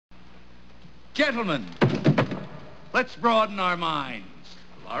Gentlemen, let's broaden our minds.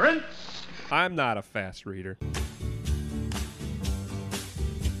 Lawrence? I'm not a fast reader.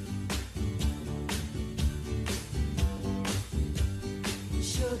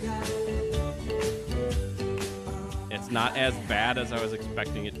 It's not as bad as I was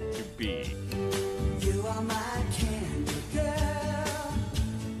expecting it to be. You are my candy girl,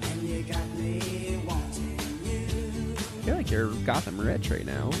 and you got me wanting you. I feel like you're Gotham Rich right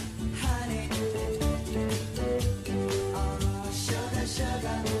now. Honey, oh, sugar,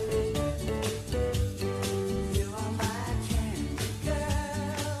 sugar. You are my candy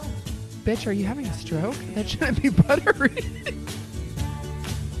girl. Bitch, are you having a stroke? That shouldn't be buttery.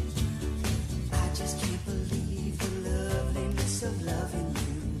 I just can't believe the loveliness of loving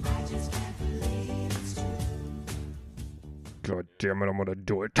you. I just can't believe it's true. God damn it, I'm gonna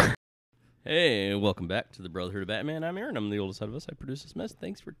do it. Hey, welcome back to the Brotherhood of Batman. I'm Aaron. I'm the oldest out of us. I produce this mess.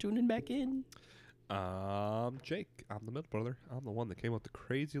 Thanks for tuning back in. Jake. I'm the middle brother. I'm the one that came up with the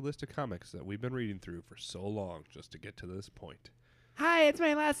crazy list of comics that we've been reading through for so long just to get to this point. Hi, it's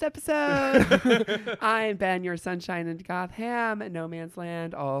my last episode. I'm Ben, your sunshine in Gotham, No Man's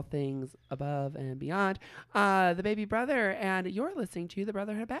Land, all things above and beyond. The baby brother, and you're listening to The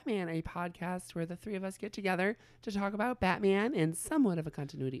Brotherhood of Batman, a podcast where the three of us get together to talk about Batman in somewhat of a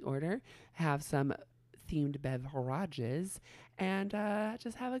continuity order, have some themed beverages, and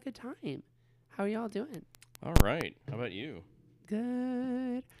just have a good time. How are y'all doing? All right. How about you?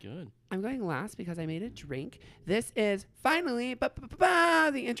 Good. Good. I'm going last because I made a drink. This is finally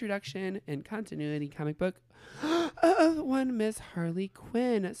the introduction and continuity comic book of one Miss Harley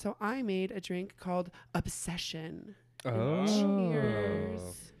Quinn. So I made a drink called Obsession. Oh.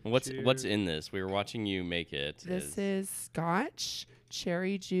 Cheers. What's in this? We were watching you make it. This is scotch,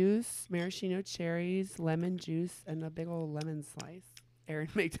 cherry juice, maraschino cherries, lemon juice, and a big old lemon slice. Aaron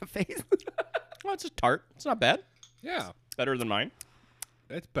made a face. Well, it's a tart. It's not bad. Yeah, Better than mine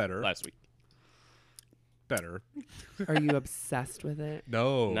it's better. last week. Better. Are you obsessed with it?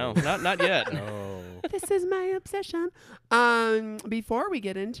 No. No, not yet. No. This is my obsession. Before we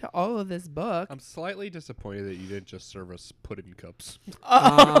get into all of this book, I'm slightly disappointed that you didn't just serve us pudding cups.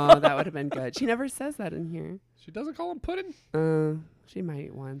 oh, that would have been good. She never says that in here. She doesn't call them pudding? She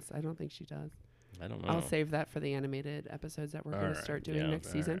might once. I don't think she does. I don't know. I'll save that for the animated episodes that we're going to Alright, start doing yeah,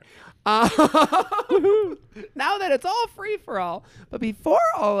 next season. alright. Now that it's all free for all. But before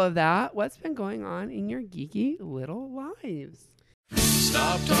all of that, what's been going on in your geeky little lives?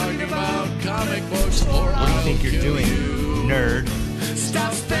 Stop talking about comic books or What do you think you're doing, nerd?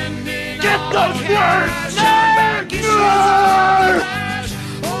 Stop spending Get those words, or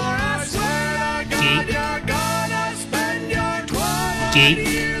I swear to God Geek. you're gonna spend your 12 Geek.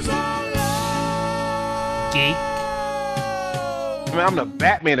 years alone. Geek. I mean, I'm the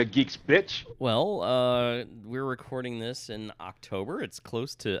Batman of geeks, bitch. Well, we're recording this in October. It's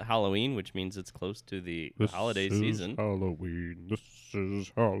close to Halloween, which means it's close to the holiday season. Halloween. This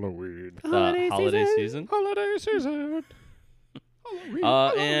is Halloween. Holiday season. Holiday season.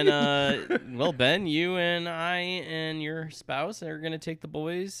 Well, Ben, you and I and your spouse are going to take the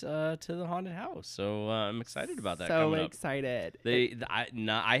boys to the haunted house. So I'm excited about that So coming up. excited.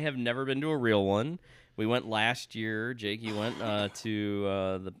 I have never been to a real one. We went last year. Jake, you went to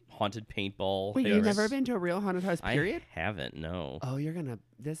the haunted paintball. Wait, thing. you've never been to a real haunted house, period? I haven't, no. Oh,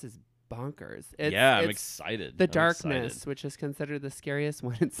 this is bonkers. I'm it's excited. The I'm Darkness, excited. which is considered the scariest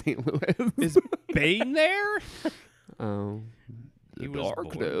one in St. Louis. Is Bane there? Oh. He was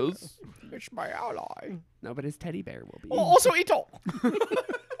born. It's my ally. No, but his teddy bear will be. Also Ito.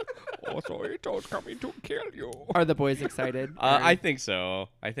 Also, Ito's coming to kill you. Are the boys excited? I think so.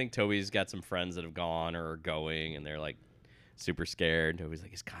 I think Toby's got some friends that have gone or are going, and they're like super scared. Toby's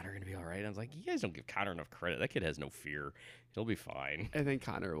like, "Is Connor going to be all right?" I was like, "You guys don't give Connor enough credit. That kid has no fear. He'll be fine." I think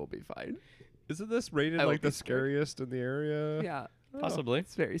Connor will be fine. Isn't this rated I like would be the scared. scariest in the area? Yeah. Possibly.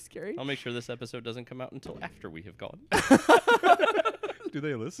 It's very scary. I'll make sure this episode doesn't come out until after we have gone. Do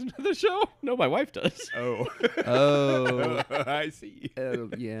they listen to the show? No, my wife does. Oh. Oh. I see.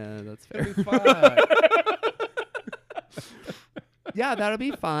 Yeah, that's Very fair. fun. Yeah, that'll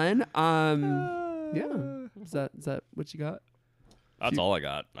be fun. Yeah. Is that what you got? That's all I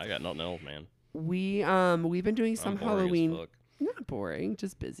got. I got nothing else, man. We've been doing some I'm boring as Halloween. fuck. Not boring,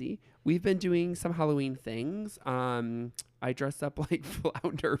 just busy. We've been doing some Halloween things. I dressed up like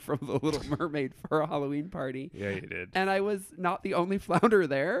Flounder from The Little Mermaid for a Halloween party. Yeah, you did. And I was not the only Flounder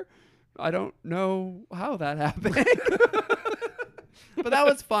there. I don't know how that happened. But that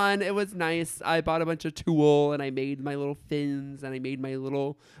was fun. It was nice. I bought a bunch of tulle and I made my little fins and I made my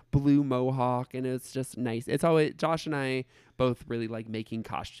little blue mohawk, and it's just nice. It's always Josh and I both really like making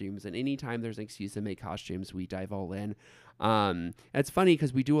costumes, and anytime there's an excuse to make costumes, we dive all in. It's funny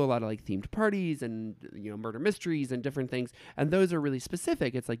because we do a lot of like themed parties and murder mysteries and different things, and those are really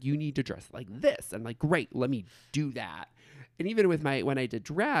specific. It's like you need to dress like this, and like great, let me do that. And even with when I did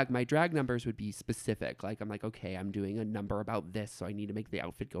drag, my drag numbers would be specific. Like I'm like, okay, I'm doing a number about this, so I need to make the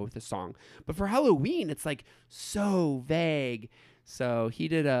outfit go with the song. But for Halloween, it's like so vague. So he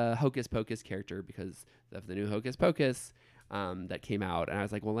did a Hocus Pocus character because of the new Hocus Pocus that came out, and I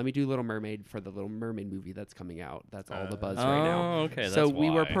was like, well, let me do Little Mermaid for the Little Mermaid movie that's coming out. That's all the buzz right now. Oh, okay. So that's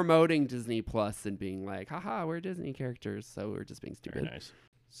we were why. promoting Disney Plus and being like, haha, we're Disney characters. So we're just being stupid. Very nice.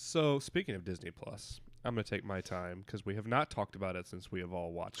 So, speaking of Disney Plus, I'm going to take my time because we have not talked about it since we have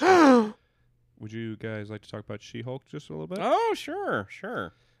all watched it. Would you guys like to talk about She-Hulk just a little bit? Oh, sure.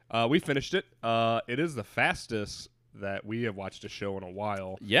 We finished it. It is the fastest that we have watched a show in a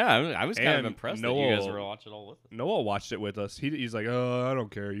while. Yeah, I was kind of And impressed that you guys Noel- were watching it all with us. Noah watched it with us. He's like, I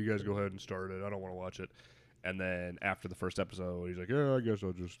don't care. You guys go ahead and start it. I don't want to watch it. And then after the first episode, he's like, yeah, I guess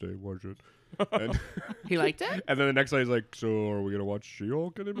I'll just stay and watch it. And, He liked it? and then the next night, he's like, so are we going to watch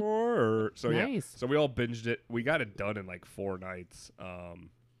She-Hulk anymore? Or so yeah. Nice. So we all binged it. We got it done in like 4 nights. Well,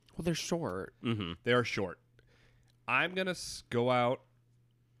 they're short. Mm-hmm. They are short. I'm going to go out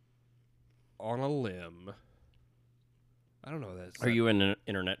on a limb. I don't know that. Are you an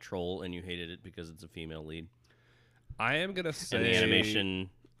internet troll and you hated it because it's a female lead? I am going to say. And the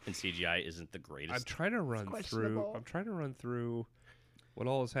animation and CGI isn't the greatest? I'm trying to run through. questionable. I'm trying to run through what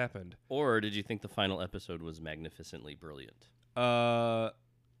all has happened. Or did you think the final episode was magnificently brilliant?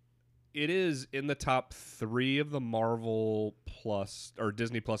 It is in the top 3 of the Marvel Plus or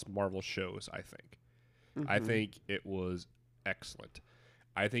Disney Plus Marvel shows, I think. I think it was excellent.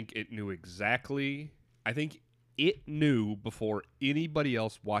 I think it knew exactly. I think it knew before anybody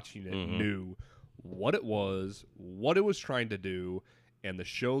else watching it knew what it was trying to do, and the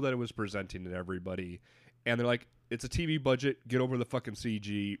show that it was presenting to everybody. And they're like, it's a TV budget. Get over the fucking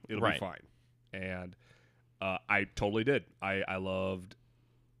CG. It'll be fine. And I totally did. I loved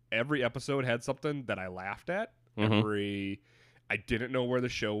every episode had something that I laughed at. I didn't know where the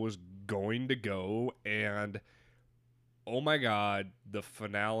show was going to go. And oh my God, the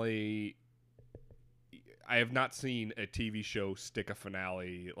finale. I have not seen a TV show stick a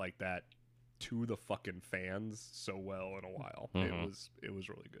finale like that to the fucking fans so well in a while. It was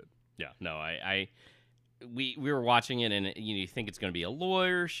really good. Yeah, no, we were watching it, and you think it's going to be a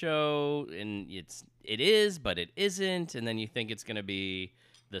lawyer show, and it is, but it isn't, and then you think it's going to be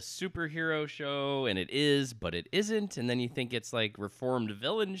the superhero show, and it is, but it isn't, and then you think it's like reformed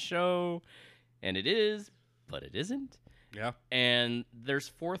villain show, and it is, but it isn't. Yeah. And there's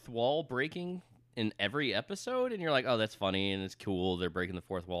fourth wall breaking in every episode, and you're like, oh, that's funny and it's cool. They're breaking the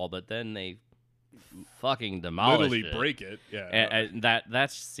fourth wall, but then they fucking demolish Literally it. break it. Yeah. And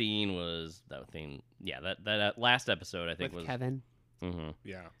that scene was that thing. Yeah, that last episode I think With was Kevin.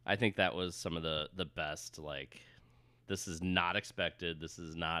 Yeah. I think that was some of the best. Like, this is not expected. This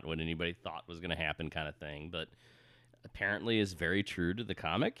is not what anybody thought was going to happen, kind of thing. But apparently, is very true to the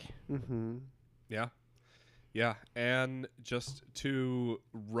comic. Yeah. Yeah, and just to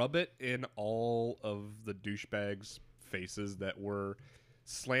rub it in all of the douchebags' faces that were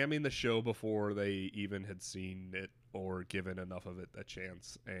slamming the show before they even had seen it or given enough of it a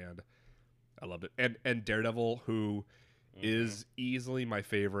chance, and I loved it. And Daredevil, who is easily my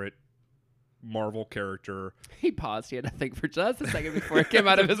favorite Marvel character. He paused. He had to think for just a second before it came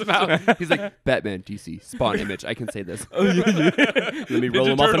out of his mouth. He's like, Batman, DC, Spawn, Image. I can say this. Let me roll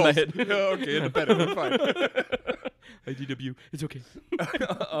them off in my head. Okay, independent, fine. IDW, it's okay.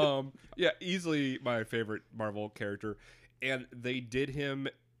 Yeah, easily my favorite Marvel character, and they did him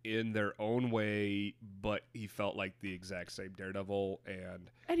in their own way, but he felt like the exact same Daredevil,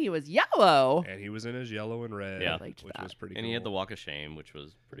 And he was yellow. and he was in his yellow and red, Yeah. Liked which that. was pretty And cool. he had the walk of shame, which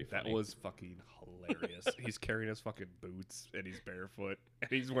was pretty funny. That was fucking hilarious. He's carrying his fucking boots, and he's barefoot,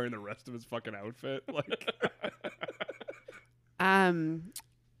 and he's wearing the rest of his fucking outfit. Like,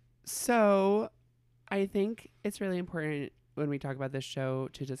 So I think it's really important when we talk about this show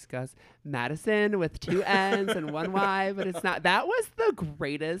to discuss Madison with 2 N's and 1 Y, but it's not. That was the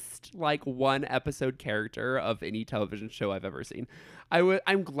greatest, like, 1 episode character of any television show I've ever seen.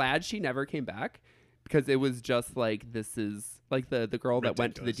 I'm glad she never came back, because it was just like, this is like the girl that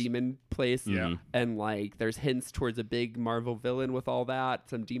went to the Ridiculous. demon place. Yeah. And like, there's hints towards a big Marvel villain with all that,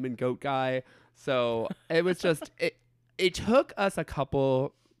 some demon goat guy. So it was just, it took us a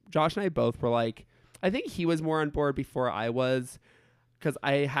couple, Josh and I both were like, I think he was more on board before I was. because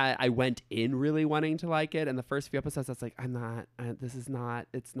I went in really wanting to like it, and the first few episodes I was like,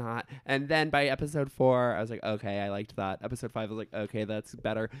 it's not. And then by episode 4, I was like, okay, I liked that. Episode 5, I was like, okay, that's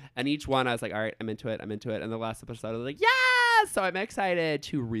better. And each one, I was like, all right, I'm into it. And the last episode, I was like, yeah. So I'm excited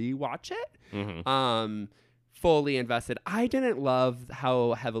to rewatch it. Mm-hmm. Fully invested. I didn't love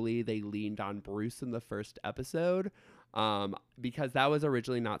how heavily they leaned on Bruce in the first episode, because that was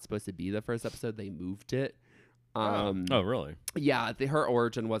originally not supposed to be the first episode. They moved it. Oh, really? Yeah, her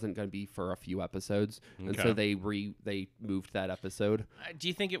origin wasn't going to be for a few episodes, and so they moved that episode. Do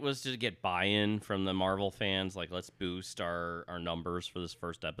you think it was to get buy-in from the Marvel fans? Like, let's boost our numbers for this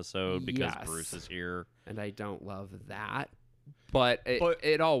first episode because Yes. Bruce is here. And I don't love that, but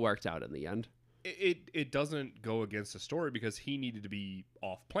it all worked out in the end. It doesn't go against the story because he needed to be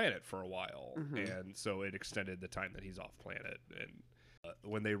off planet for a while, and so it extended the time that he's off planet. And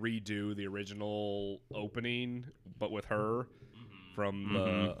when they redo the original opening, but with her from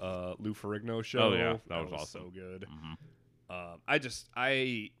the Lou Ferrigno show, Oh, yeah. That was so awesome. good. Mm-hmm.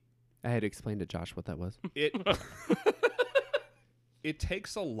 I I had to explain to Josh what that was. it it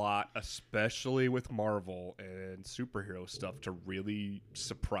takes a lot, especially with Marvel and superhero stuff, to really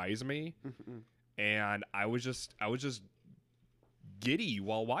surprise me. And I was just giddy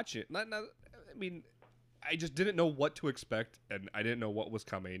while watching it. I mean, I just didn't know what to expect, and I didn't know what was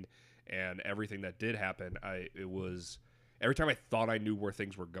coming, and everything that did happen, it was every time I thought I knew where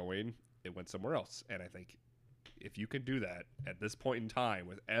things were going, it went somewhere else. And I think if you can do that at this point in time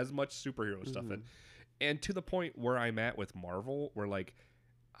with as much superhero stuff and to the point where I'm at with Marvel, where like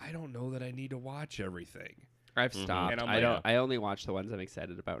I don't know that I need to watch everything. I've stopped. And I'm I like- I only watch the ones I'm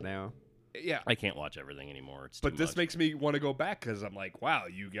excited about now. Yeah, I can't watch everything anymore. It's but too this much. makes me want to go back because I'm like, wow,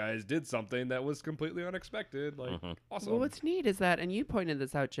 you guys did something that was completely unexpected. Like, awesome. Well, what's neat is that, and you pointed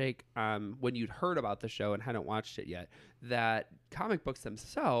this out, Jake, when you'd heard about the show and hadn't watched it yet, that comic books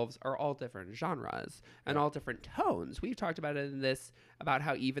themselves are all different genres and all different tones. We've talked about it in this, about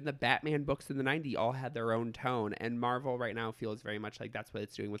how even the Batman books in the 90s all had their own tone, and Marvel right now feels very much like that's what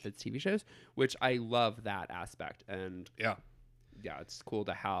it's doing with its TV shows, which I love that aspect. And yeah. yeah, it's cool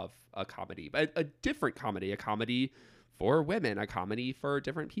to have a comedy, but a different comedy, a comedy for women, a comedy for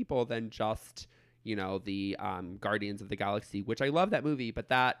different people than just, you know, the Guardians of the Galaxy, which I love that movie, but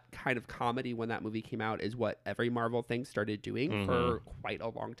that kind of comedy when that movie came out is what every Marvel thing started doing for quite a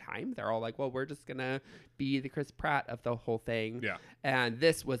long time. They're all like, well, we're just going to be the Chris Pratt of the whole thing. Yeah. And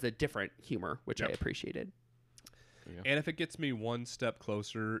this was a different humor, which I appreciated. And if it gets me one step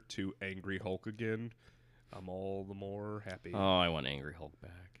closer to Angry Hulk again, I'm all the more happy. Oh, I want Angry Hulk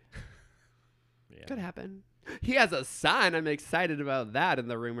back. Yeah. Could happen. He has a son. I'm excited about that and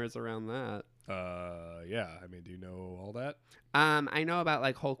the rumors around that. Yeah. I mean, do you know all that? I know about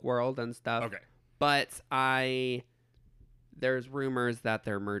like Hulk World and stuff. Okay. But there's rumors that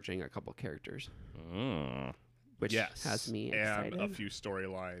they're merging a couple characters, which Yes. has me excited. And a few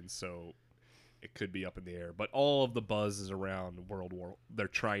storylines, so it could be up in the air. But all of the buzz is around World War. They're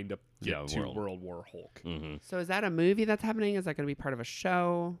trying to get to World War Hulk. So is that a movie that's happening? Is that going to be part of a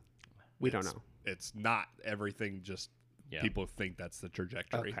show? We don't know. It's not everything. Just people think that's the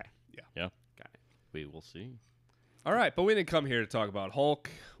trajectory. Okay. Yeah. Got it. We will see. All right, but we didn't come here to talk about Hulk.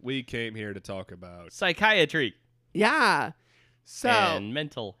 We came here to talk about Psychiatry Yeah. So and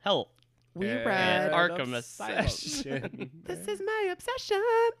mental health. we and read Arkham Asylum. obsession. This is my obsession.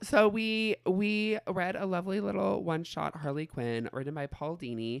 So we read a lovely little one-shot Harley Quinn written by Paul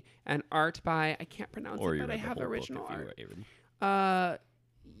Dini and art by, I can't pronounce Or it, you but I read the have whole book original if you art. were Aaron.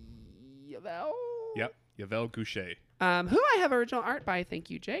 Yavel. Yep, Yvel Goucher. Who I have original art by, thank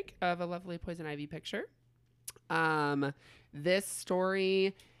you, Jake, of a lovely Poison Ivy picture. This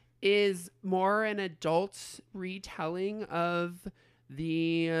story is more an adult retelling of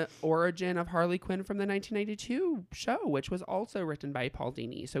the origin of Harley Quinn from the 1992 show, which was also written by Paul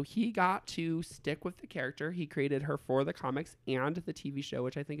Dini. So he got to stick with the character. He created her for the comics and the TV show,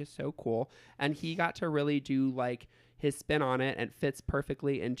 which I think is so cool. And he got to really do like his spin on it, and fits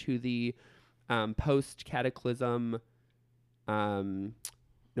perfectly into the post-Cataclysm No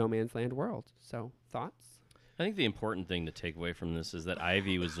Man's Land world. So thoughts? I think the important thing to take away from this is that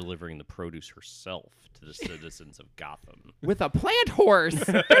Ivy was delivering the produce herself to the citizens of Gotham. With a plant horse.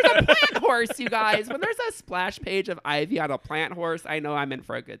 There's a plant horse, you guys. When there's a splash page of Ivy on a plant horse, I know I'm in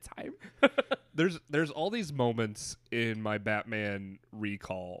for a good time. There's all these moments in my Batman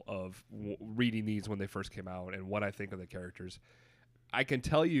recall of reading these when they first came out and what I think of the characters. I can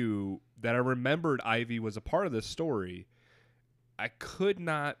tell you that I remembered Ivy was a part of this story. I could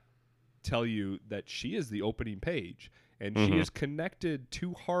not tell you that she is the opening page, and she is connected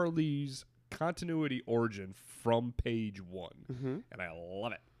to Harley's continuity origin from page 1. And I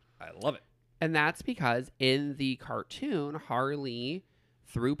love it. I love it. And that's because in the cartoon, Harley,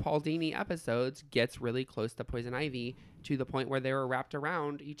 through Paul Dini episodes, gets really close to Poison Ivy to the point where they were wrapped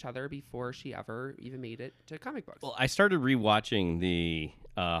around each other before she ever even made it to comic books. Well, I started rewatching the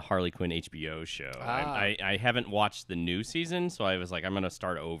Harley Quinn HBO show. I haven't watched the new season, so I was like, I'm going to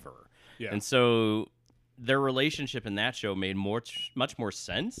start over. Yeah. And so their relationship in that show made much more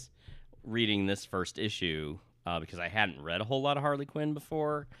sense reading this first issue because I hadn't read a whole lot of Harley Quinn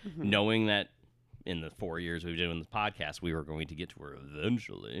before, knowing that in the 4 years we've been doing this podcast, we were going to get to her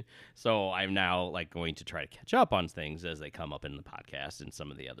eventually. So I'm now like going to try to catch up on things as they come up in the podcast and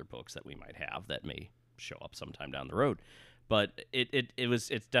some of the other books that we might have that may show up sometime down the road. But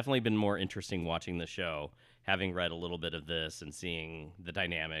it's definitely been more interesting watching the show, having read a little bit of this and seeing the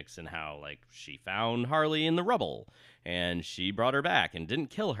dynamics and how like she found Harley in the rubble and she brought her back and didn't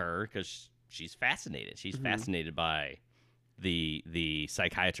kill her because she's fascinated. She's fascinated by the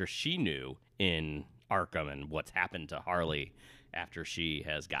psychiatrist she knew in Arkham and what's happened to Harley after she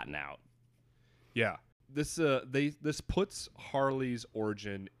has gotten out. Yeah. This puts Harley's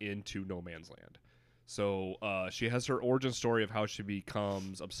origin into No Man's Land. So she has her origin story of how she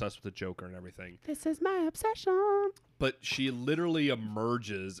becomes obsessed with the Joker and everything. This is my obsession. But she literally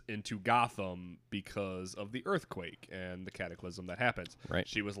emerges into Gotham because of the earthquake and the cataclysm that happens. Right.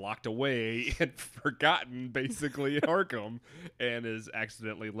 She was locked away and forgotten basically in Arkham and is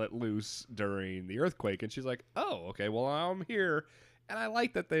accidentally let loose during the earthquake. And she's like, oh, okay, well, I'm here. And I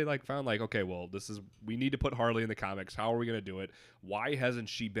like that they like found like, okay, well, we need to put Harley in the comics. How are we going to do it? Why hasn't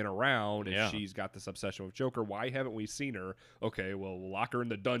she been around if she's got this obsession with Joker? Why haven't we seen her? Okay, well, we'll lock her in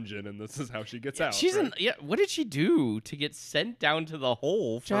the dungeon and this is how she gets out. She's right? what did she do to get sent down to the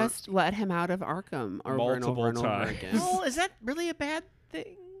hole? Just let him out of Arkham over and over and over times. again. Well, is that really a bad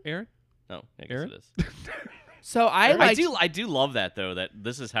thing? Aaron? No, I guess Aaron? it is. So I do love that though. That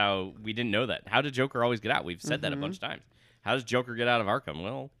this is how we didn't know that. How did Joker always get out? We've said that a bunch of times. How does Joker get out of Arkham?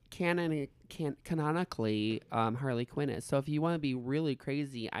 Well, canonically, Harley Quinn is. So if you want to be really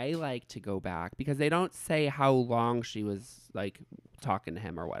crazy, I like to go back because they don't say how long she was like talking to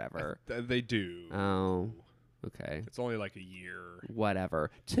him or whatever. They do. Oh, okay. It's only like a year.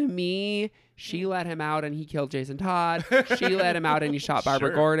 Whatever. To me, she let him out and he killed Jason Todd. She let him out and he shot Barbara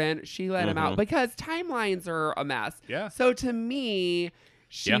Sure. Gordon. She let him out because timelines are a mess. Yeah. So to me,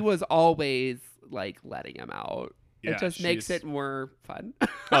 she was always like letting him out. Yeah, it just makes it more fun.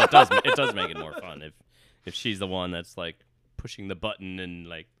 Oh, it does. It does make it more fun if she's the one that's like pushing the button and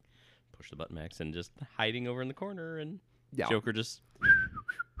like push the button max and just hiding over in the corner and Joker just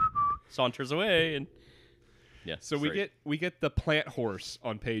saunters away and So we get the plant horse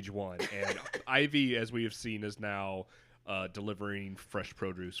on page 1 and Ivy, as we have seen, is now delivering fresh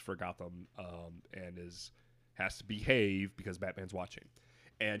produce for Gotham and has to behave because Batman's watching.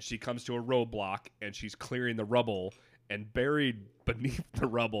 And she comes to a roadblock, and she's clearing the rubble, and buried beneath the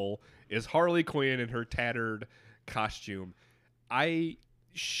rubble is Harley Quinn in her tattered costume. I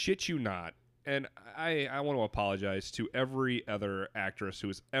shit you not, and I want to apologize to every other actress who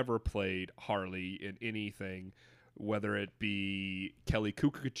has ever played Harley in anything, whether it be Kelly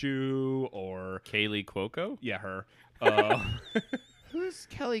Cuoco or... Kaylee Cuoco? Yeah, her. Who's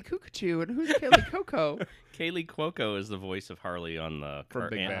Kelly Cuoco and who's Kaylee Coco? Kaylee Cuoco is the voice of Harley on the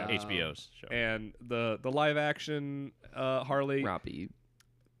Big Bad. HBO's show. And the live action Harley, Margot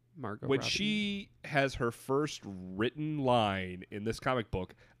when Robbie. she has her first written line in this comic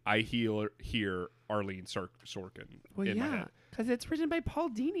book, I hear Arlene Sorkin Well, in my head. because it's written by Paul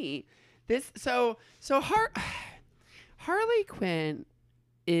Dini. Harley Quinn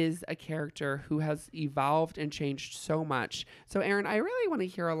is a character who has evolved and changed so much. So, Aaron, I really want to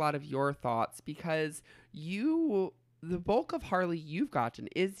hear a lot of your thoughts because the bulk of Harley you've gotten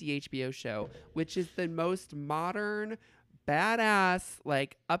is the HBO show, which is the most modern, badass,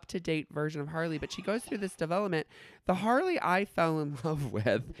 like up-to-date version of Harley. But she goes through this development. The Harley I fell in love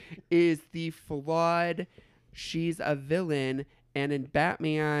with is the flawed, she's a villain, and in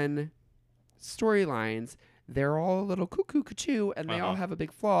Batman storylines, they're all a little cuckoo-cuckoo, and they all have a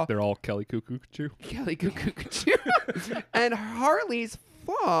big flaw. They're all Kelly Cuckoo. Kelly cuckoo-cuckoo. And Harley's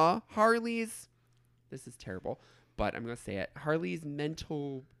flaw, this is terrible, but I'm going to say it. Harley's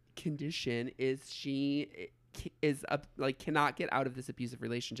mental condition is she cannot get out of this abusive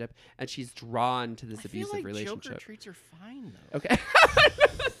relationship, and she's drawn to this abusive relationship. Joker treats her fine though. Okay.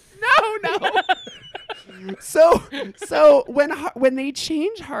 No. So when they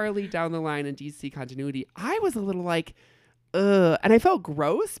change Harley down the line in DC continuity, I was a little like, ugh. And I felt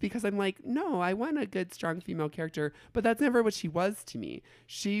gross because I'm like, no, I want a good, strong female character, but that's never what she was to me.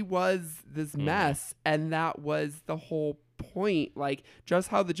 She was this mess, and that was the whole point. Like, just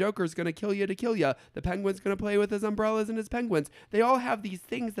how the Joker's gonna kill you to kill you. The Penguin's gonna play with his umbrellas and his penguins. They all have these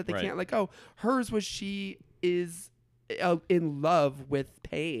things that they Right. can't let go. Hers was she is in love with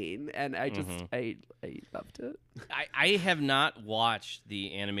pain, and I just I loved it. I have not watched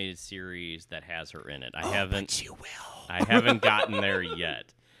the animated series that has her in it. I haven't. But you will. I haven't gotten there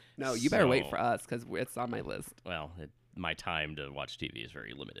yet. No, you better wait So- for us because it's on my list. Well, my time to watch TV is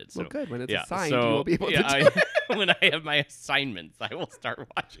very limited. So Well, good. When it's yeah, assigned, so, you will be able to do I, when I have my assignments, I will start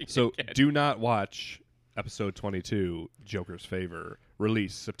watching. So again. do not watch episode 22, Joker's Favor,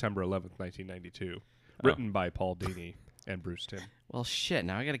 released September 11th, 1992, written by Paul Dini and Bruce Timm. Well, shit.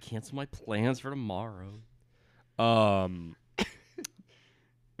 Now I got to cancel my plans for tomorrow.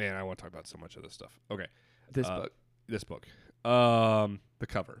 Man, I want to talk about so much of this stuff. Okay, This book. this book, the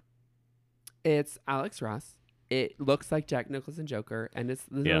cover. It's Alex Ross. It looks like Jack Nicholson Joker, and it's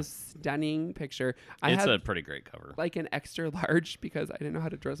the Yeah. most stunning picture. I It's had a pretty great cover. like an extra large because I didn't know how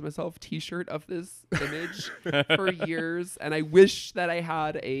to dress myself T-shirt of this image for years, and I wish that I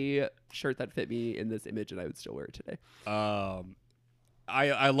had a shirt that fit me in this image, and I would still wear it today.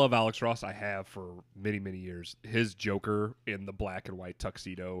 I love Alex Ross. I have for many, many years. His Joker in the black and white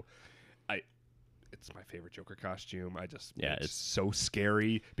tuxedo. It's my favorite Joker costume. Yeah, it's it's- so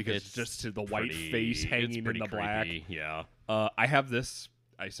scary because it's just to the white face hanging in the black. Yeah. I have this.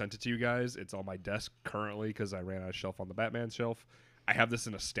 I sent it to you guys. It's on my desk currently because I ran out of shelf on the Batman shelf. I have this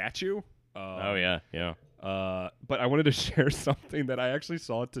in a statue. Oh yeah. Yeah. But I wanted to share something that I actually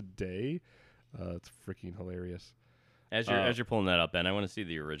saw today. It's freaking hilarious. As you're pulling that up, Ben, I want to see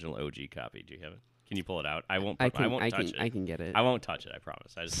the original OG copy. Do you have it? Can you pull it out? I won't. I won't touch it. I can get it. I won't touch it. I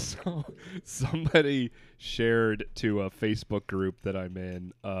promise. I just. So somebody shared to a Facebook group that I'm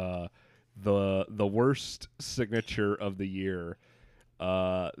in the worst signature of the year.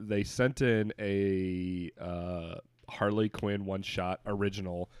 They sent in a Harley Quinn one-shot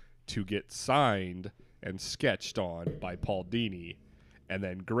original to get signed and sketched on by Paul Dini and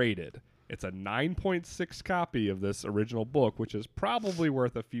then graded. It's a 9.6 copy of this original book, which is probably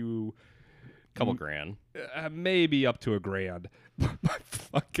worth a few Couple grand. maybe up to $1,000. But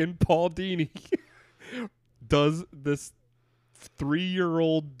fucking Paul Dini does this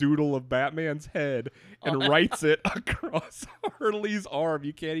 3-year-old doodle of Batman's head and writes it across Harley's arm.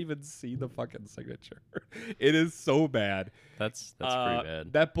 You can't even see the fucking signature. It is so bad. That's pretty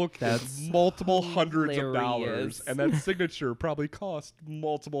bad. That book That's is multiple hundreds of dollars, hilarious. and that signature probably cost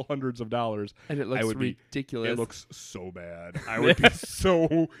multiple hundreds of dollars. and it I looks would be- ridiculous. It looks so bad. I would be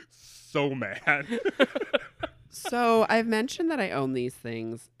so mad. So I've mentioned that I own these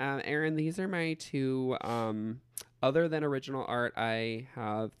things. Aaron, these are my two, other than original art,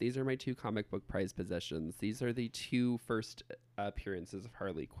 these are my two comic book prized possessions. These are the two first appearances of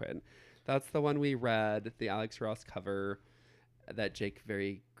Harley Quinn. That's the one we read, the Alex Ross cover that Jake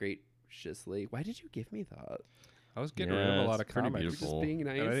very graciously. Why did you give me that? I was getting rid Yeah, of a lot of it's pretty comics. beautiful. Just being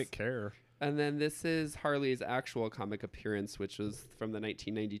nice. And I didn't care. And then this is Harley's actual comic appearance, which was from the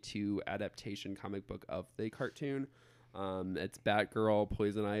 1992 adaptation comic book of the cartoon. It's Batgirl,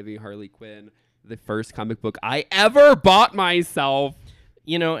 Poison Ivy, Harley Quinn. The first comic book I ever bought myself.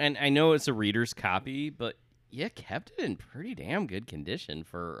 You know, and I know it's a reader's copy, but you kept it in pretty damn good condition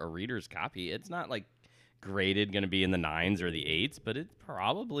for a reader's copy. It's not like graded going to be in the 9s or the 8s, but it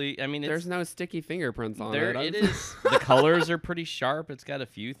probably. I mean, There's no sticky fingerprints on there. it. It is. The colors are pretty sharp. It's got a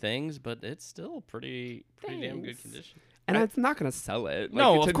few things, but it's still pretty damn good Thanks. condition. And it's not going to sell it.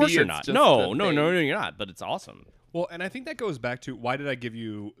 No, Like, of to course me, you're it's not. just No, a no, thing. no, you're not. But it's awesome. Well, and I think that goes back to why did I give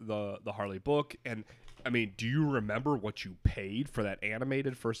you the Harley book? And I mean, do you remember what you paid for that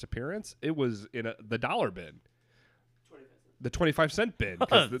animated first appearance? It was in the dollar bin. The 25-cent bin,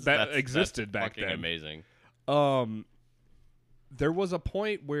 because that That's existed back fucking then. Amazing. There was a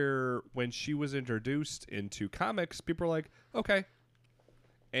point where when she was introduced into comics, people were like, okay.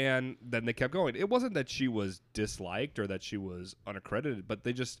 And then they kept going. It wasn't that she was disliked or that she was unaccredited, but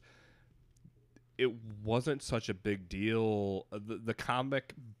it wasn't such a big deal. The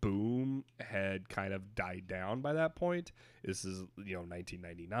comic boom had kind of died down by that point. This is,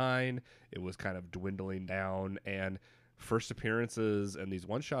 1999. It was kind of dwindling down, and first appearances and these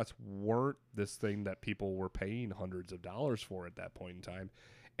one-shots weren't this thing that people were paying hundreds of dollars for at that point in time.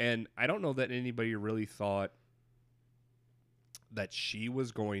 And I don't know that anybody really thought that she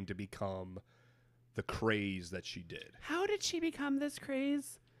was going to become the craze that she did. How did she become this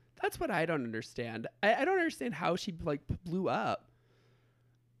craze? That's what I don't understand. I don't understand how she blew up.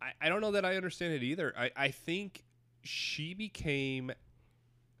 I don't know that I understand it either. I think she became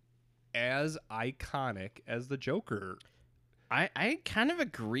as iconic as the Joker. I kind of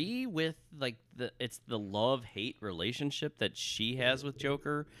agree with like it's the love-hate relationship that she has with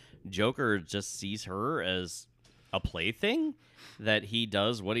Joker. Joker just sees her as a plaything that he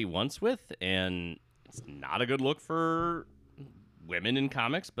does what he wants with, and it's not a good look for women in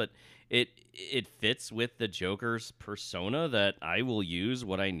comics, but it fits with the Joker's persona that I will use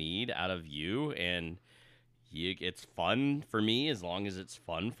what I need out of you, and it's fun for me as long as it's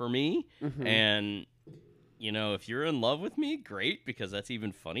fun for me. And you know, if you're in love with me, great, because that's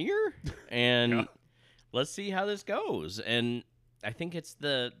even funnier. And let's see how this goes. And I think it's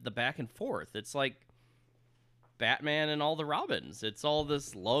the back and forth. It's like Batman and all the Robins. It's all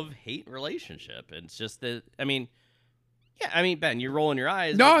this love-hate relationship. It's just that, I mean, Ben, you're rolling your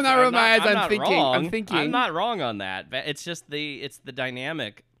eyes. No, but I'm not rolling my eyes. I'm thinking. Wrong. I'm thinking. I'm not wrong on that. It's just the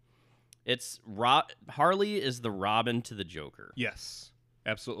dynamic. It's Harley is the Robin to the Joker. Yes.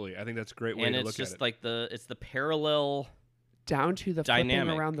 Absolutely. I think that's a great way And to it's look just at it. like it's the parallel Down to the dynamic.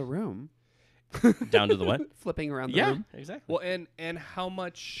 flipping around the room. down to the what? Flipping around the Yeah, room. exactly. Well, and how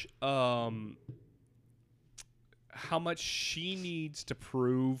much she needs to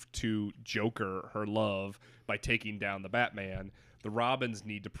prove to Joker her love by taking down the Batman. The Robins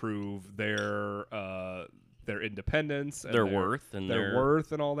need to prove their independence, and Their worth and their their-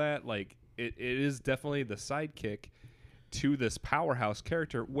 worth and all that. Like it is definitely the sidekick to this powerhouse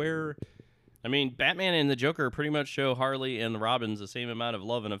character where I mean, Batman and the Joker pretty much show Harley and the Robins the same amount of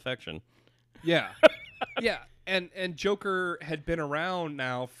love and affection. yeah and Joker had been around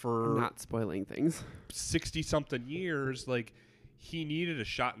now for Not spoiling things. 60 something years. Like he needed a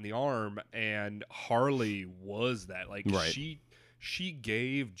shot in the arm, and Harley was that. Like Right. she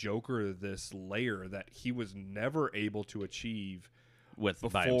gave Joker this layer that he was never able to achieve By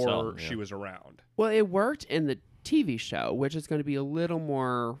before himself, she was around. Well, it worked in the TV show, which is going to be a little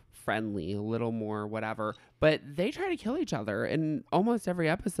more friendly, a little more whatever. But they try to kill each other, and almost every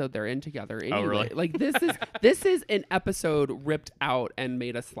episode they're in together. Anyway. really? Like this is an episode ripped out and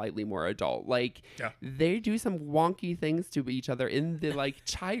made a slightly more adult. Like Yeah. they do some wonky things to each other in the like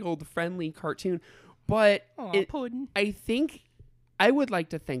child-friendly cartoon, but Puddin'. I think I would like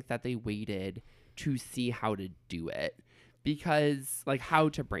to think that they waited to see how to do it, because like how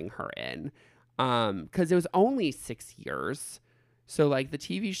to bring her in. Because it was only 6 years. So like the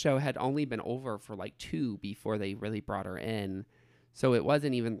TV show had only been over for like 2 before they really brought her in. So it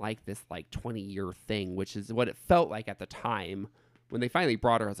wasn't even like this like 20-year thing, which is what it felt like at the time. When they finally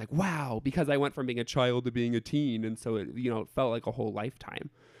brought her, I was like, wow, because I went from being a child to being a teen. And so it, it felt like a whole lifetime.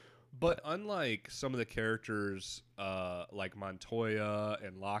 But unlike some of the characters like Montoya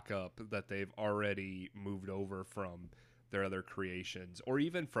and Lockup that they've already moved over from their other creations, or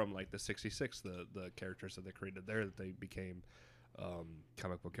even from like the 66, the characters that they created there that they became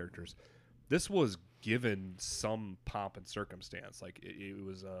comic book characters, this was given some pomp and circumstance. Like it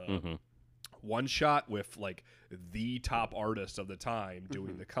was one shot with like the top artist of the time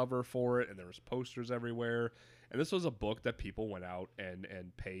doing the cover for it, and there was posters everywhere. And this was a book that people went out and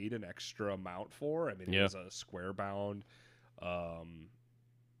paid an extra amount for. I mean, it was a square bound,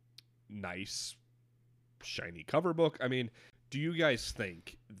 nice, shiny cover book. I mean, do you guys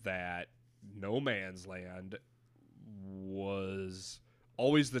think that No Man's Land was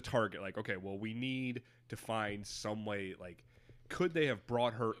always the target? Like, okay, well, we need to find some way, like, could they have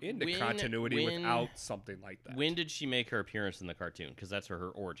brought her into continuity without something like that? When did she make her appearance in the cartoon? Because that's her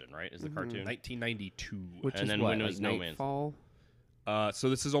origin, right? Is the cartoon 1992. Which And is then what, when like was No Man's- Nightfall? So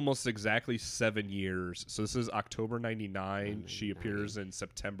this is almost exactly 7 years. So this is October 99. She appears in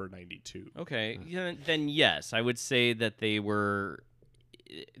September 92. Okay, then yes, I would say that they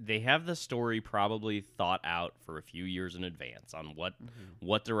have the story probably thought out for a few years in advance on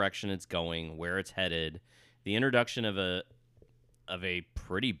what direction it's going, where it's headed. The introduction of a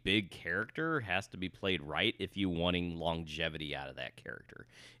pretty big character has to be played right if you wanting longevity out of that character.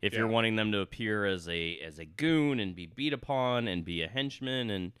 If you're wanting them to appear as a goon and be beat upon and be a henchman,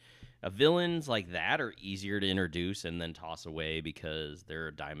 and villains like that are easier to introduce and then toss away because they're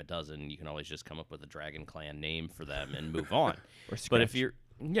a dime a dozen. You can always just come up with a Dragon Clan name for them and move on. But if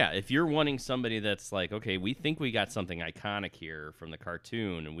you're wanting somebody that's like, okay, we think we got something iconic here from the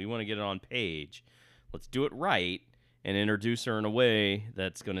cartoon and we want to get it on page, let's do it right and introduce her in a way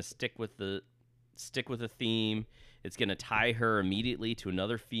that's going to stick with the theme. It's going to tie her immediately to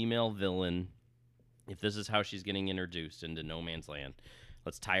another female villain. If this is how she's getting introduced into No Man's Land,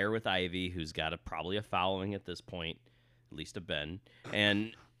 let's tie her with Ivy, who's got probably a following at this point, at least a Ben,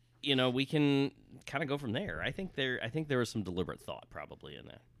 and we can kind of go from there. I think there was some deliberate thought probably in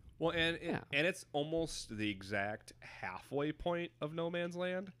that. Well, and Yeah. and it's almost the exact halfway point of No Man's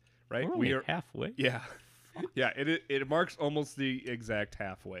Land, right? We're only halfway. Yeah, yeah. It marks almost the exact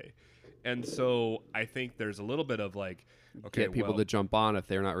halfway, and so I think there's a little bit of like, okay, Get people well, to jump on if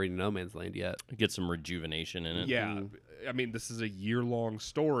they're not reading No Man's Land yet. Get some rejuvenation in it. yeah. I mean, this is a year-long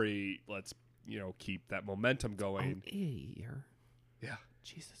story. Let's keep that momentum going. A year. Yeah.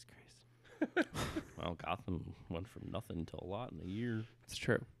 Jesus Christ. Well, Gotham went from nothing to a lot in a year. It's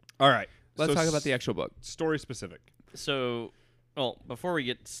true. All right. Let's so talk about the actual book. story specific. So, well, before we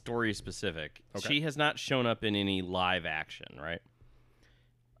get story specific, Okay. she has not shown up in any live action, right?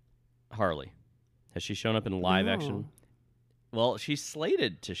 Harley. Has she shown up in live action? Well, she's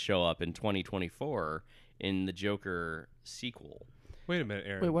slated to show up in 2024 in the Joker sequel. Wait a minute,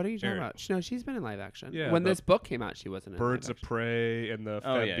 Aaron. Wait, what are you talking Aaron. about? No, she's been in live action. Yeah, when the this book came out, she wasn't in Birds live of Prey and the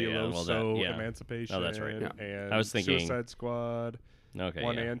Oh, yeah, yeah. Well, Fabuloso that- yeah. Emancipation. Oh, that's right. Yeah. And I was thinking- Suicide Squad. Okay,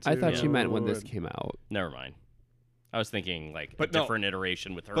 One yeah. and I thought two. she meant when this and- came out. Never mind. I was thinking like But a no. different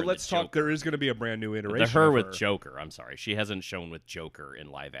iteration with her. But and let's the talk. Joker. There is going to be a brand new The iteration. her of with Joker. I'm sorry, she hasn't shown with Joker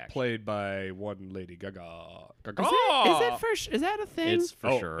in live action. played by one Lady Gaga. Gaga. Is that a thing? It's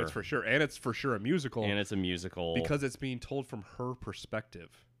for sure. It's for sure, and it's for sure a musical and it's a musical because it's being told from her perspective.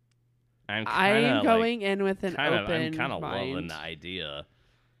 I'm I'm going in with an I'm open kind of loving mind. the idea.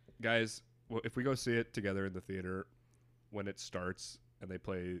 Guys, well, if we go see it together in the theater when it starts and they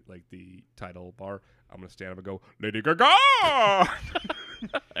play like the title bar, I'm gonna stand up and go, Lady Gaga.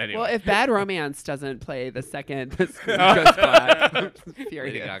 Anyway, Well, if Bad Romance doesn't play the second the screen goes black, I'm Lady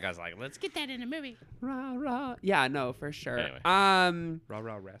furious. Gaga's like, let's get that in a movie. Rah, rah. Yeah, no, for sure. Anyway. Rah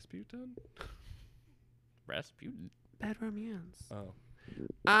rah Rasputin. Rasputin. Bad Romance.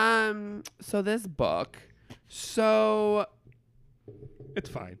 Oh, So this book, so it's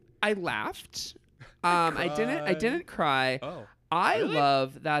fine. I laughed. I didn't cry. Oh, I Really?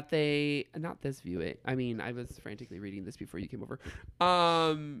 love that they not this viewing. I mean, I was frantically reading this before you came over.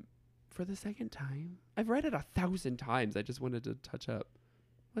 For the second time, I've read it 1,000 times. I just wanted to touch up.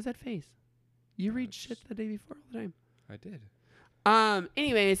 What's that face? You read shit the day before all the time. I did.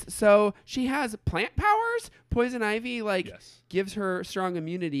 Anyways, so she has plant powers. Poison ivy Yes. gives her strong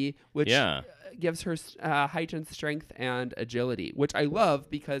immunity, which Yeah. gives her heightened strength and agility, which I love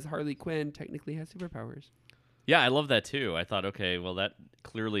because Harley Quinn technically has superpowers. Yeah, I love that too. I thought, okay, well, that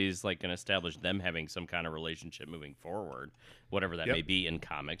clearly is like going to establish them having some kind of relationship moving forward, whatever that Yep. may be in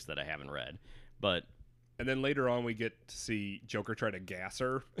comics that I haven't read. But And then later on, we get to see Joker try to gas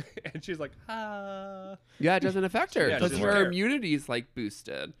her, and she's like, ah. Yeah, it doesn't affect her Yeah, it because doesn't her care. immunity's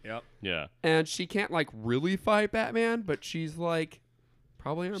boosted, Yep. yeah, and she can't really fight Batman, but she's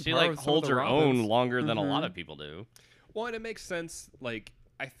probably on she par like with some of holds the her Robins. own longer than a lot Mhm. of people do. Well, and it makes sense. Like,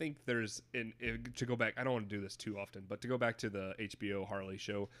 I think there's to go back. I don't want to do this too often, but to go back to the HBO Harley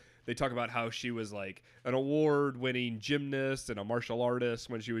show, they talk about how she was like an award-winning gymnast and a martial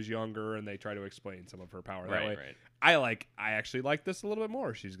artist when she was younger, and they try to explain some of her power that way. Right. I actually like this a little bit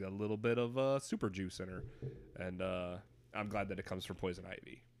more. She's got a little bit of super juice in her, and I'm glad that it comes from Poison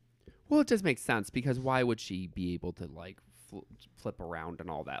Ivy. Well, it just makes sense because why would she be able to flip around and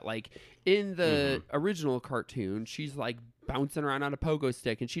all that? In the original cartoon, she's bouncing around on a pogo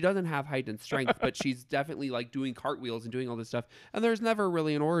stick, and she doesn't have height and strength, but she's definitely doing cartwheels and doing all this stuff. And there's never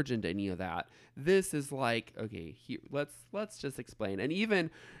really an origin to any of that. This is okay, here, let's just explain. And even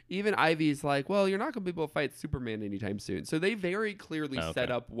Ivy's well, you're not gonna be able to fight Superman anytime soon. So they very clearly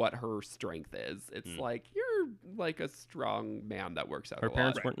set up what her strength is. It's you're a strong man that works out. Her a lot.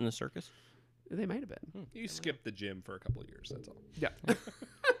 parents weren't in the circus. They might have been. You skip the gym for a couple of years. That's all. Yeah.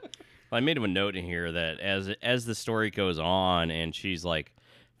 Well, I made a note in here that as the story goes on and she's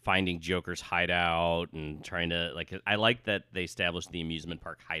finding Joker's hideout and trying to I like that they established the amusement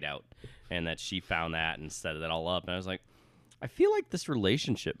park hideout and that she found that and set it all up. And I was like, I feel like this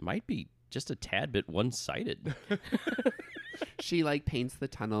relationship might be just a tad bit one-sided. She paints the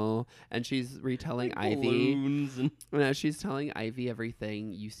tunnel and she's retelling Ivy. Balloons and And as she's telling Ivy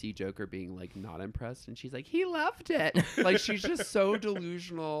everything, you see Joker being not impressed, and she's he loved it. She's just so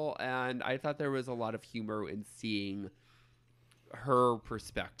delusional, and I thought there was a lot of humor in seeing her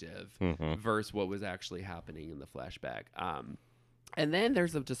perspective versus what was actually happening in the flashback. And then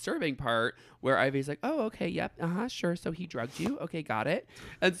there's a disturbing part where Ivy's oh, okay, yep, sure. So he drugged you? Okay, got it.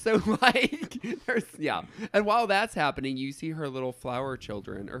 And so, there's, yeah. And while that's happening, you see her little flower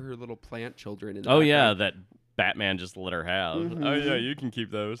children or her little plant children in the oh yeah, background. that Batman just let her have. Oh yeah, you can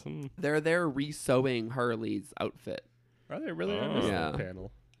keep those. They're there re-sewing Harley's outfit Are they really Oh. on this Yeah.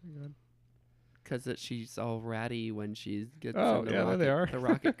 panel? because she's all ratty when she gets Oh, in the yeah, there rocket, they are. the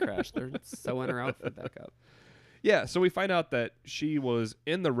rocket crash. They're sewing her outfit back up. Yeah, so we find out that she was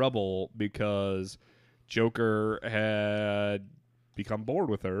in the rubble because Joker had become bored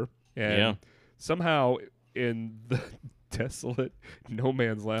with her, and Yeah. somehow in the desolate no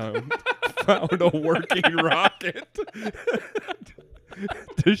man's land found a working rocket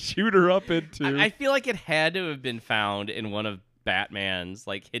to shoot her up into. I feel like it had to have been found in one of Batman's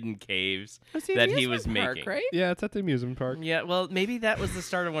like hidden caves It's the that he amusement was park, making. right? Yeah, it's at the amusement park. Yeah, well, maybe that was the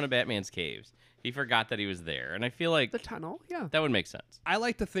start of one of Batman's caves. He forgot that he was there, and I feel like The tunnel, yeah. that would make sense. I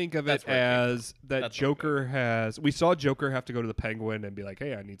like to think of That's it where it came as that That's where it Joker has. We saw Joker have to go to the Penguin and be like,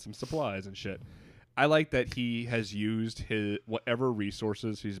 "Hey, I need some supplies and shit." I like that he has used his whatever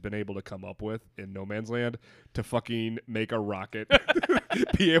resources he's been able to come up with in No Man's Land to fucking make a rocket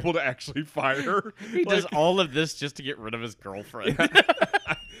be able to actually fire. He does all of this just to get rid of his girlfriend.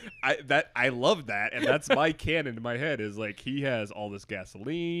 I love that, and that's my canon in my head is like he has all this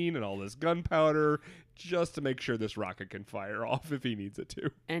gasoline and all this gunpowder just to make sure this rocket can fire off if he needs it to.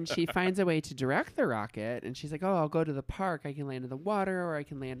 And she finds a way to direct the rocket, and she's like, "Oh, I'll go to the park. I can land in the water, or I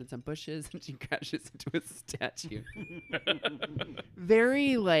can land in some bushes." And she crashes into a statue.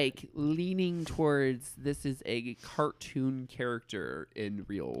 Very like leaning towards this is a cartoon character in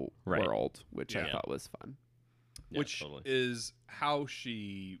real Right. world, which I Yeah. thought was fun. Yeah, Which totally. is how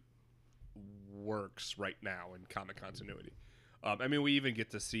she works right now in comic continuity. I mean, we even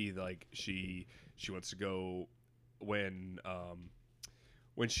get to see like she wants to go when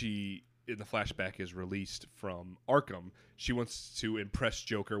she in the flashback is released from Arkham. She wants to impress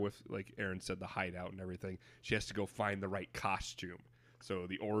Joker with, like Aaron said, the hideout and everything. She has to go find the right costume. So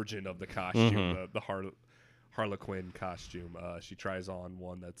the origin of the costume, the Harlequin costume. She tries on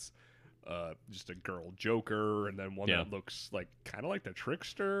one that's just a girl Joker, and then one Yeah. that looks like kind of like the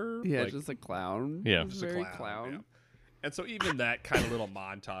Trickster. Yeah, like, just a clown. Yeah. It's just a very clown. Yeah. And so even that kind of little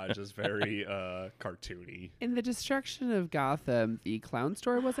montage is very cartoony. In the destruction of Gotham, the clown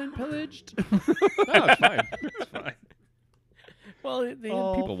store wasn't pillaged. No, it's fine. It's fine. Well, they had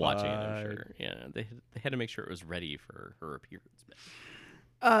All people watching it, I'm fine. sure. Yeah, they had to make sure it was ready for her appearance.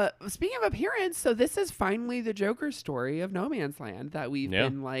 Speaking of appearance, so this is finally the Joker story of No Man's Land that we've Yeah.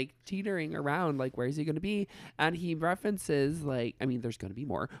 been like teetering around, like where's he going to be? And he references like, I mean, there's going to be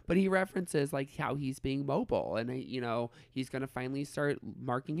more, but he references like how he's being mobile and he's going to finally start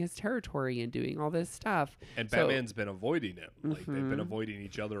marking his territory and doing all this stuff. And So- Batman's been avoiding him. Like they've been avoiding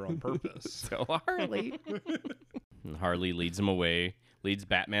each other on purpose. So Harley, And Harley leads him away, leads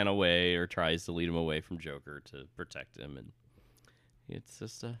Batman away, or tries to lead him away from Joker to protect him, and it's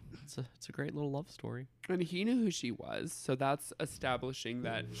just it's a great little love story. and he knew who she was, so that's establishing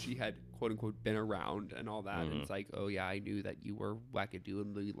that she had quote unquote been around and all that. And it's like, oh yeah, I knew that you were wackadoo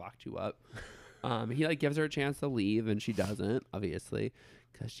and we locked you up. He like gives her a chance to leave, and she doesn't, obviously,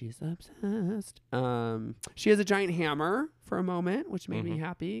 because she's obsessed. She has a giant hammer for a moment, which made me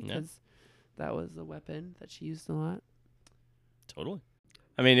happy Yeah. because that was a weapon that she used a lot. Totally.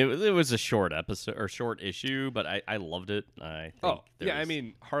 I mean, it was a short episode or short issue, but I loved it. I think Yeah, I there's-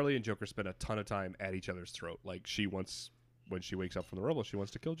 mean, Harley and Joker spend a ton of time at each other's throat. Like she wants, when she wakes up from the rubble, she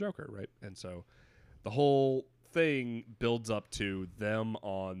wants to kill Joker, right? And so the whole thing builds up to them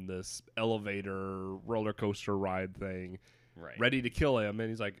on this elevator roller coaster ride thing, right. ready to kill him. And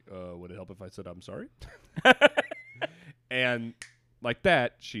he's like, would it help if I said I'm sorry? And like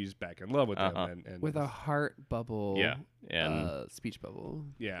that, she's back in love with him. And With a heart bubble, Yeah, and speech bubble.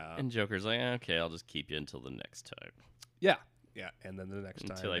 yeah, and Joker's like, okay, I'll just keep you until the next time, yeah, and then the next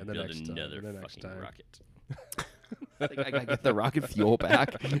time, until I and the build next time, another and the next fucking time. rocket. Like, I gotta get the rocket fuel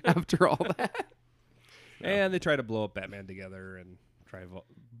back after all that. And they try to blow up Batman together and try to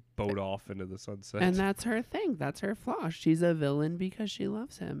boat off into the sunset. And that's her thing. That's her flaw. She's a villain because she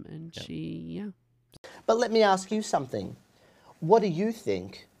loves him, and But let me ask you something. What do you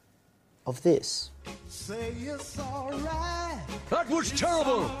think of this? Say it's alright. That was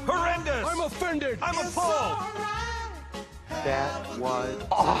terrible! Horrendous! I'm offended! I'm appalled! That was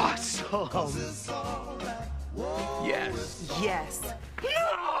awesome. Yes.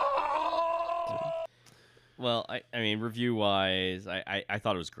 Well, I mean, review wise, I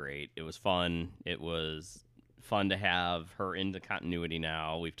thought it was great. It was fun. It was fun to have her in the continuity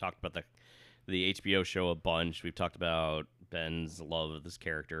now. We've talked about the HBO show a bunch. We've talked about Ben's love of this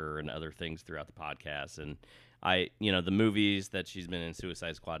character and other things throughout the podcast. And the movies that she's been in,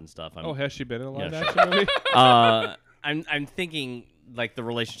 Suicide Squad and stuff. has she been in a live Yeah, action movie? I'm thinking like the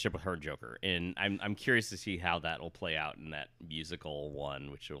relationship with her and Joker, and I'm curious to see how that will play out in that musical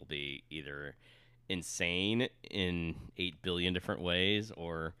one, which will be either insane in 8 billion different ways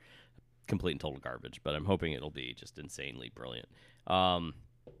or complete and total garbage. But I'm hoping it'll be just insanely brilliant. I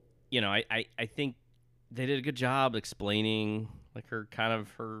think they did a good job explaining like her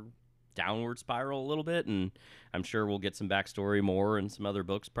downward spiral a little bit, and I'm sure we'll get some backstory more in some other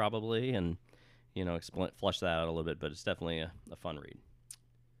books probably, and flush that out a little bit. But it's definitely a fun read.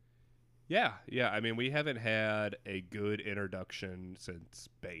 Yeah. I mean, we haven't had a good introduction since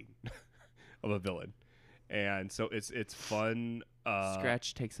Bane of a villain, and so it's fun.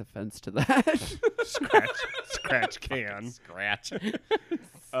 Scratch takes offense to that. Scratch can. Scratch.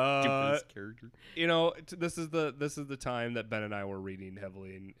 Character. This is the time that Ben and I were reading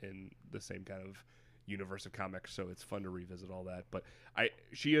heavily in the same kind of universe of comics, so it's fun to revisit all that. But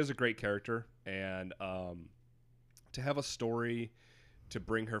she is a great character, and to have a story to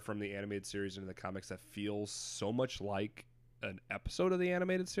bring her from the animated series into the comics that feels so much like an episode of the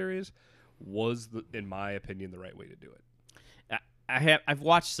animated series was, in my opinion, the right way to do it. I've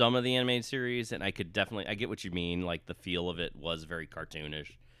watched some of the animated series, and I get what you mean. Like, the feel of it was very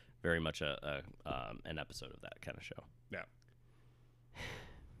cartoonish, very much an episode of that kind of show. Yeah.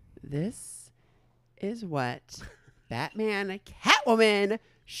 This is what Batman Catwoman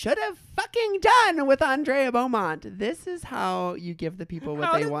should have fucking done with Andrea Beaumont. This is how you give the people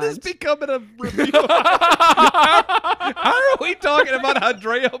what they want. How did this become a review? How are we talking about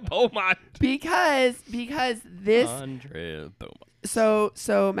Andrea Beaumont? Because this Andrea Beaumont. So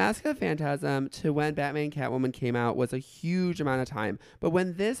Mask of the Phantasm to when Batman Catwoman came out was a huge amount of time. But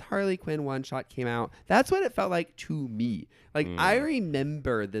when this Harley Quinn one-shot came out, that's what it felt like to me. Like, I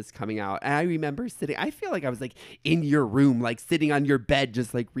remember this coming out, and I remember sitting, I feel like I was like in your room, like sitting on your bed,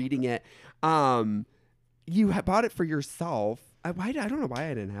 just like reading it. You bought it for yourself. I don't know why I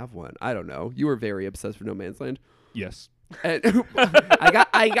didn't have one. I don't know. You were very obsessed with No Man's Land. Yes. And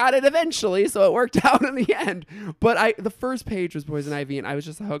I got it eventually, so it worked out in the end. But the first page was Poison Ivy, and I was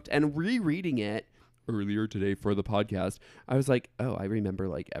just hooked. And rereading it earlier today for the podcast, I was like, oh, I remember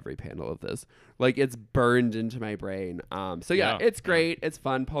like every panel of this. Like, it's burned into my brain. So yeah, it's great. It's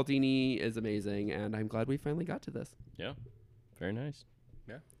fun. Paul Dini is amazing, and I'm glad we finally got to this. Yeah, very nice.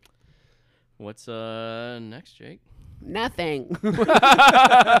 Yeah. What's next, Jake? Nothing. I'm finally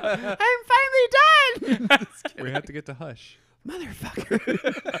done. We have to get to Hush. Motherfucker.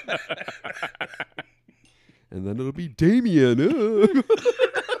 And then it'll be Damien.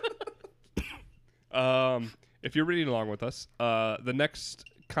 If you're reading along with us, the next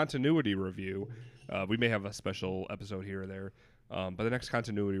continuity review, we may have a special episode here or there, but the next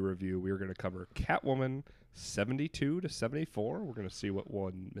continuity review, we are going to cover Catwoman 72 to 74. We're going to see what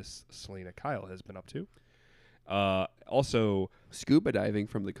one Miss Selena Kyle has been up to. Also, scuba diving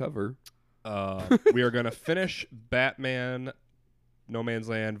from the cover. We are going to finish Batman No Man's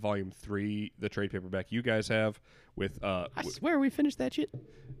Land Volume 3, the trade paperback you guys have. I swear we finished that shit.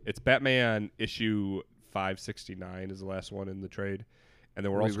 It's Batman issue 569 is the last one in the trade. And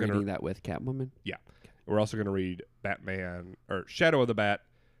then we're also reading that with Catwoman? Yeah. We're also going to read Shadow of the Bat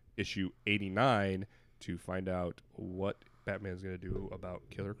issue 89 to find out what Batman's going to do about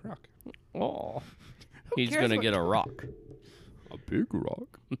Killer Croc. Oh. He's going to get a rock. A big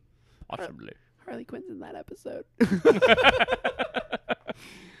rock. Possibly. Harley Quinn's in that episode.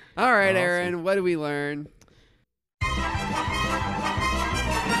 All right, awesome. Aaron, what do we learn?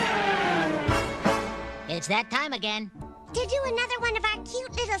 It's that time again. To do another one of our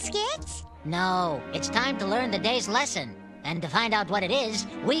cute little skits? No, it's time to learn the day's lesson. And to find out what it is,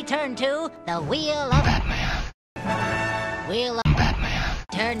 we turn to the Wheel of Batman. Wheel of Batman.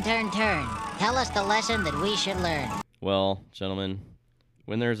 Turn, turn, turn. Tell us the lesson that we should learn. Well, gentlemen,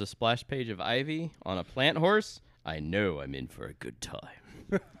 when there's a splash page of ivy on a plant horse, I know I'm in for a good time.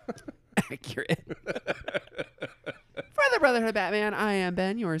 Accurate. For the Brotherhood of Batman, I am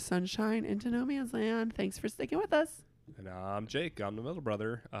Ben, your sunshine into No Man's Land. Thanks for sticking with us. And I'm Jake. I'm the middle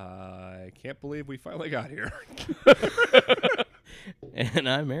brother. I can't believe we finally got here. And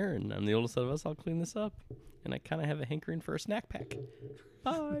I'm Aaron. I'm the oldest of us. I'll clean this up. And I kind of have a hankering for a snack pack.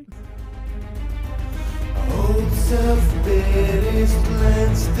 Bye. Old self-bid is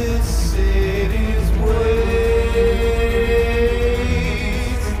plants this city.